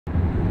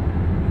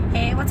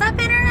Hey, what's up,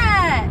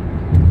 internet?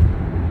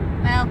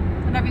 Well,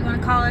 whatever you want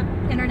to call it,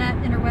 internet,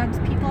 interwebs,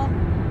 people.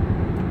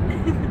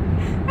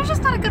 There's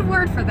just not a good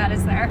word for that,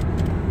 is there?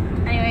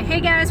 Anyway,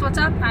 hey guys, what's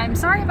up? I'm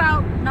sorry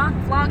about not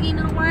vlogging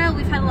in a while.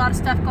 We've had a lot of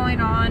stuff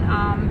going on,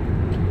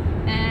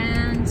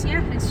 and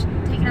yeah, it's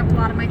taken up a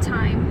lot of my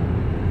time.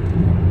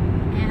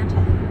 And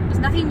there's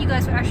nothing you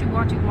guys would actually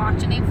want to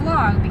watch in a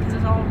vlog because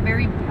it's all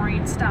very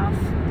boring stuff.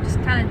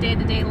 Just kind of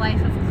day-to-day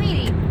life of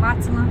cleaning,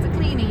 lots and lots of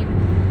cleaning.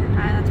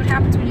 That's what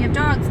happens when you have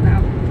dogs,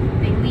 though.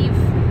 They leave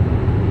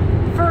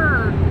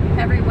fur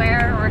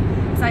everywhere, or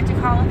as I like to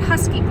call it,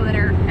 husky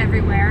glitter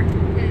everywhere.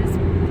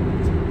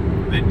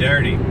 They're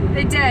dirty.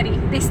 They're dirty.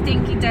 They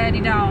stinky,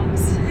 dirty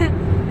dogs.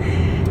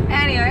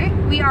 Anyway,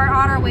 we are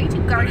on our way to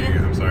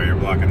Guardian. I'm sorry, you're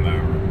blocking the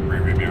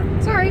rearview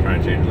mirror. Sorry.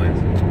 Trying to change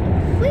lanes.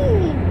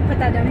 Whee! Put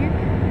that down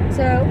here.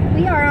 So,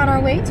 we are on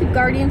our way to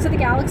Guardians of the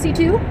Galaxy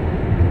 2.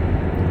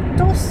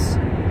 Dos,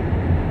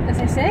 as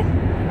I say.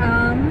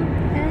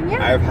 And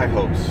yeah. I have high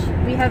hopes.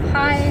 We have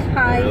high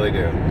I really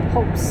do.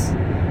 hopes.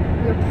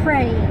 We're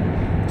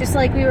praying. Just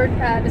like we were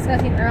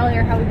discussing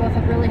earlier, how we both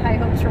have really high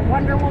hopes for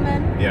Wonder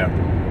Woman. Yeah.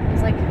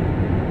 It's like,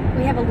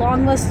 we have a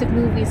long list of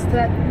movies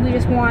that we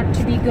just want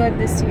to be good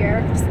this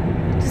year.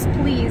 Just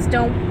please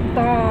don't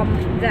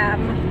bomb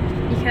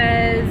them,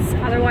 because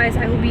otherwise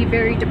I will be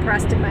very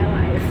depressed in my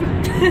life.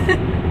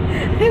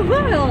 I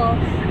will.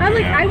 I'm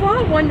like, I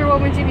want Wonder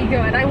Woman to be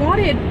good. I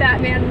wanted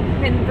Batman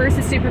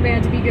versus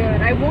Superman to be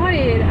good. I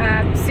wanted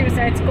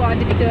Suicide Squad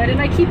to be good, and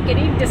I keep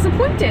getting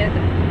disappointed.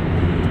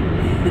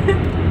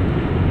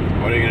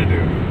 What are you gonna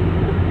do?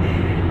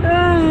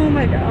 Oh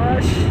my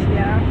gosh,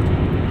 yeah.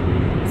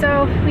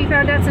 So we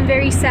found out some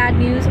very sad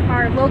news.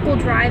 Our local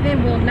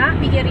drive-in will not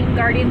be getting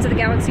Guardians of the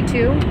Galaxy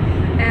 2,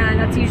 and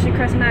that's usually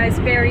Chris and I's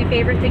very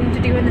favorite thing to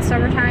do in the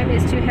summertime,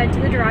 is to head to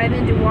the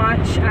drive-in to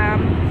watch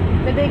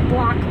the big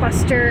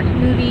blockbuster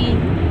movie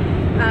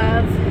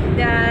of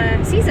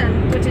the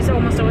season, which is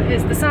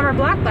is the summer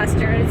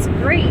blockbuster. It's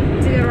great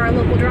to go to our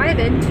local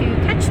drive-in to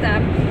catch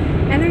them,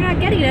 and they're not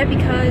getting it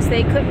because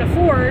they couldn't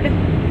afford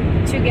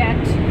to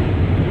get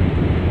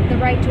the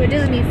right to a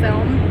Disney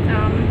film.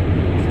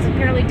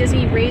 Apparently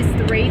Disney raised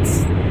the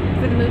rates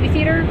for the movie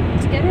theater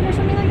to get it or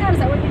something like that. Is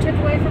that what you took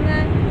away from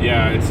that?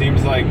 Yeah, it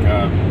seems like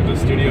the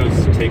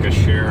studios take a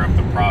share of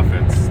the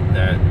profits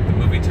that the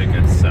movie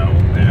tickets sell,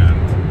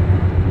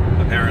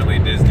 and apparently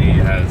Disney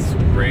has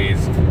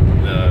raised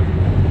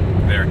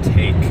their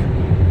take.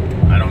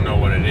 I don't know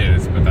what it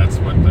is, but that's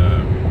what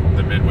the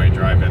Midway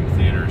Drive-In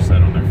Theater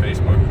said on their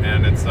Facebook,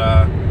 and it's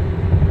I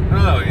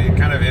don't know, it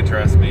kind of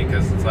interests me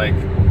because it's like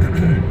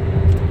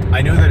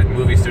I knew that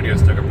movie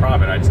studios took a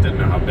profit, I just didn't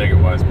know how big it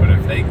was, but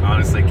if they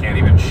honestly can't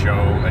even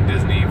show a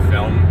Disney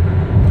film,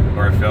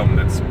 or a film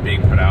that's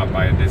being put out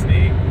by a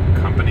Disney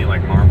company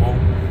like Marvel,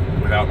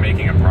 without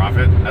making a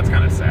profit, that's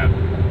kind of sad.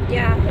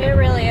 Yeah, it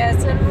really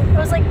is. And it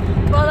was like,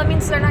 well, that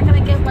means they're not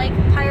going to get like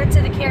Pirates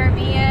of the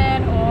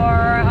Caribbean,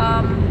 or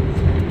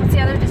what's the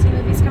other Disney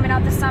movies coming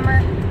out this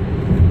summer?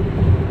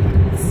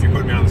 You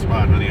put me on the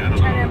spot, honey, I don't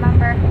know. I'm trying to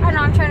remember. I don't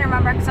know, I'm trying to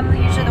remember because I'm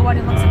usually the one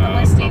who looks at the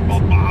listings.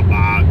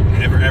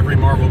 Every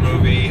Marvel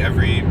movie,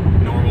 every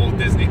normal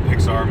Disney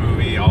Pixar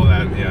movie, all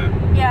that, yeah.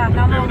 Yeah,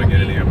 none of them will be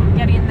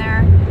getting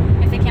there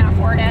if they can't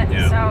afford it.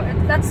 Yeah.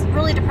 So that's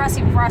really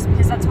depressing for us,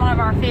 because that's one of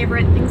our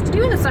favorite things to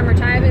do in the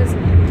summertime, is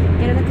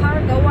get in the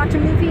car, go watch a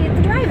movie at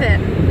the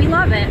drive-in. We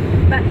love it.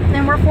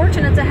 And we're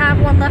fortunate to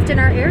have one left in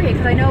our area,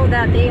 because I know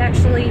that they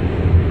actually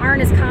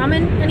aren't as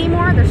common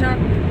anymore. There's not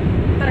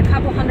but a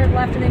couple hundred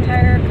left in the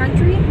entire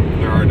country.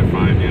 They're hard to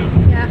find, yeah.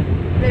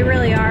 Yeah, they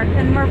really are.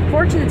 And we're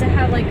fortunate to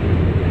have, like,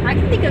 I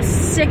can think of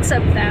 6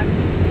 of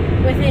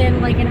them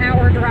within like an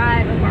hour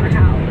drive of our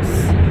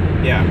house.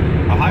 Yeah,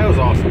 Ohio's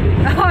awesome.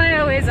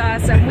 Ohio is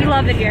awesome. We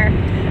love it here.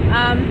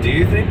 Do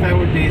you think that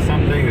would be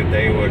something that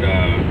they would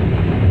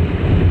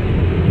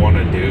want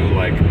to do?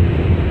 Like,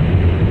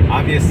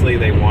 obviously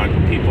they want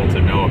people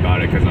to know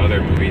about it because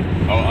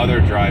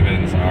other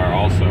drive-ins are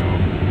also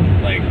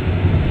like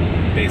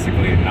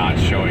basically not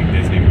showing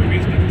Disney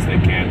movies because they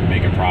can't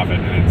make a profit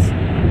and it's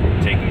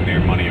taking their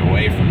money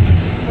away from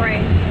them.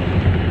 Right.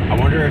 I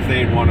wonder if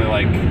they'd want to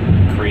like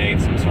create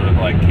some sort of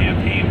like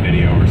campaign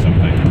video or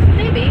something.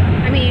 Maybe.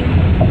 I mean,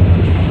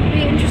 it'd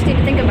be interesting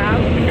to think about.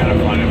 It'd be kind of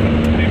fun if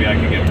maybe I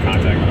could get in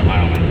contact with them. I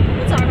don't know.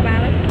 We'll talk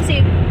about it. We'll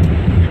see.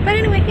 But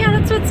anyway, yeah,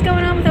 that's what's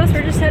going on with us.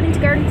 We're just heading to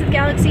Guardians of the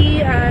Galaxy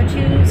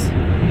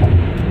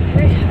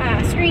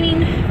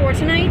screening for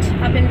tonight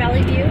up in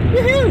Valley View.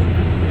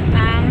 Woohoo!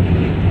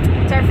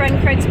 It's our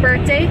friend Craig's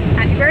birthday.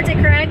 Happy birthday,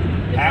 Craig.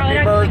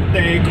 Happy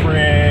birthday,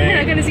 Craig. We're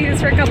not going to see this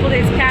for a couple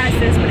days past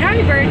this, but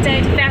happy birthday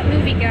to Fat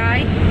Movie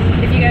Guy.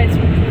 If you guys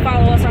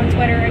follow us on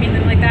Twitter or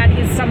anything like that,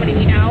 he's somebody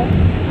we know.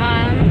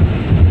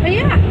 But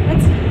yeah,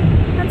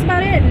 that's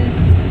about it.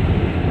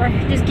 And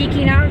we're just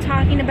geeking out,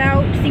 talking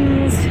about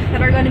things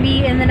that are going to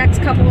be in the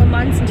next couple of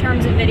months in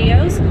terms of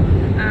videos,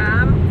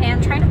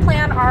 and trying to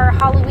plan our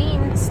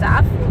Halloween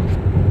stuff.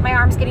 My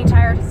arm's getting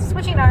tired.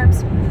 Switching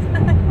arms.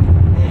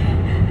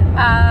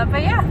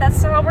 But yeah,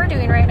 that's all we're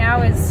doing right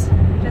now, is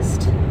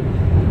just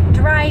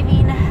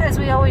driving, as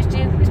we always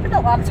do. We spend a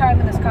lot of time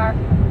in this car.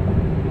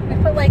 We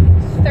put like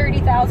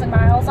 30,000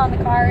 miles on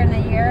the car in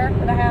a year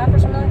and a half or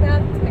something like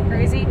that. It's been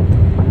crazy.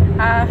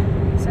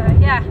 So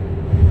yeah,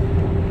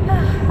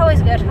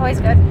 always good, always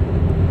good.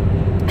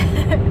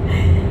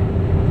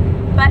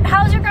 But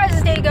how's your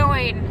guys' day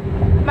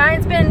going?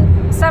 Mine's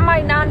been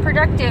semi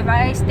non-productive.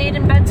 I stayed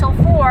in bed till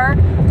 4,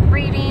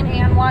 reading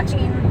and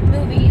watching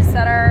movies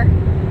that are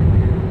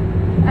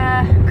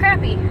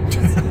crappy.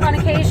 Just on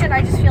occasion,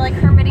 I just feel like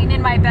hermiting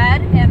in my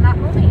bed and not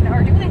moving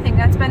or doing anything.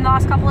 That's been the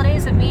last couple of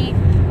days of me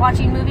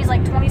watching movies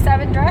like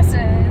 27 Dresses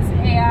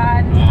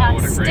and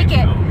what a great Stick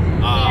It.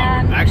 film.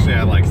 And actually,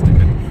 I like Stick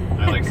It.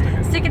 I like Stick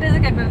It. Stick It is a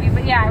good movie,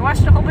 but yeah, I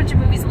watched a whole bunch of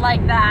movies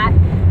like that.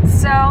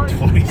 So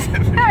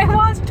 27. I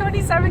watched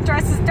 27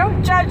 Dresses.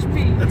 Don't judge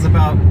me. That's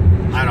about,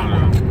 I don't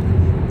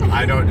know.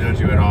 I don't judge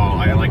you at all.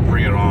 I like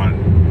Bring It On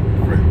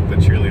for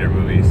the cheerleader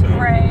movie, so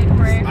Right.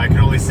 I can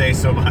only say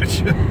so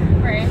much.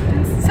 Right.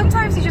 And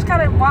sometimes you just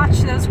gotta watch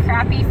those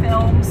crappy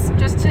films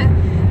just to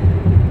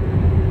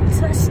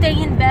stay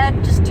in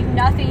bed, just do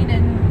nothing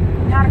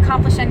and not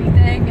accomplish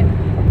anything.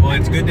 And Well,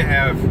 it's good to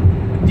have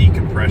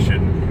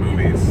decompression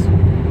movies.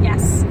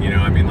 yes. You know,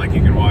 I mean, like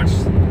you can watch,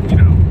 you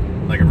know,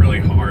 like a really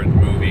hard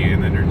movie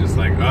and then you're just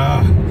like,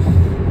 ugh.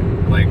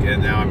 Like,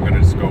 and now I'm gonna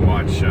just go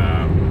watch,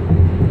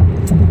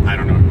 I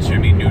don't know,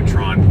 Jimmy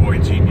Neutron, Boy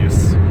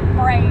Genius.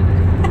 Right.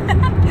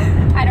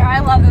 I know, I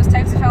love those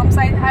types of films.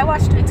 I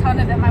watched a ton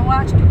of them. I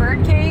watched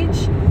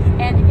Birdcage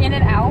and In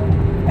and Out.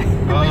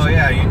 Oh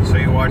yeah, so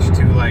you watch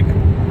two like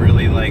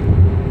really like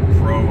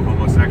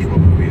pro-homosexual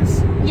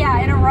movies. Yeah,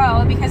 in a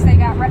row because they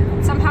got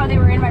somehow they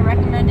were in my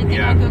recommended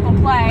thing on Google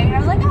Play, and I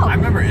was like, oh, I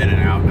remember In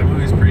and Out. That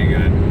movie's pretty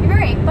good.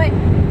 right, but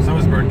So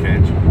was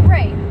Birdcage.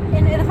 right.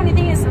 And the funny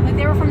thing is, like,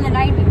 they were from the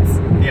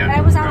 90s. Yeah. And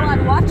I was not allowed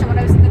to watch them when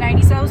I was in the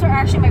 90s, so those were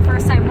actually my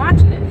first time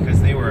watching it.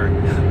 Because they were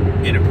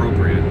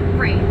inappropriate.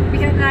 Right.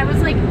 Because and I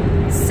was like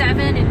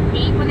 7 and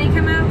 8 when they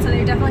come out, so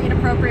they're definitely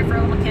inappropriate for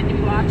a little kid to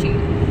be watching.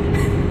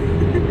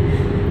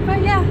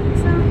 But yeah,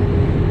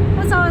 so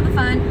that's all the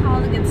fun, all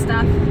the good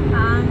stuff.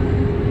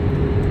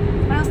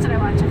 What else did I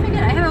watch? I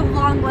forget. I have a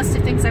long list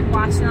of things I've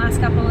watched in the last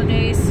couple of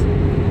days.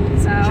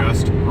 So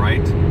Just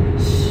Right.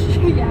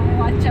 yeah, I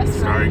watched Just Right.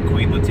 Starring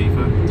Queen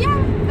Latifah. Yeah,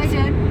 I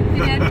did.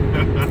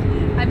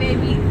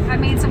 I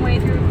made some way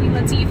through Queen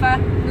Latifah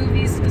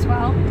movies as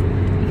well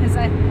because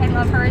I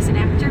love her as an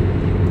actor.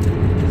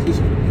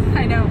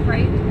 I know,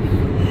 right?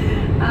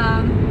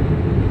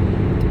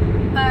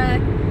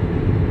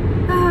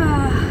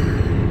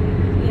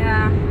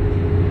 Yeah,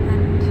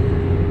 and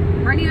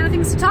I'm running out of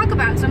things to talk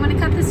about, so I'm going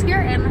to cut this here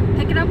and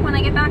pick it up when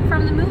I get back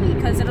from the movie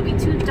because it'll be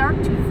too dark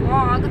to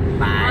vlog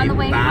on the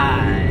way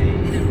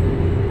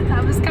home.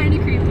 That was kind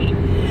of creepy.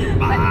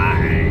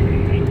 Bye.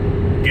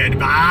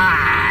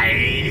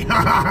 Goodbye. Is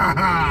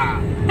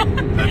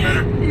that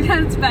better?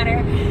 That's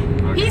better.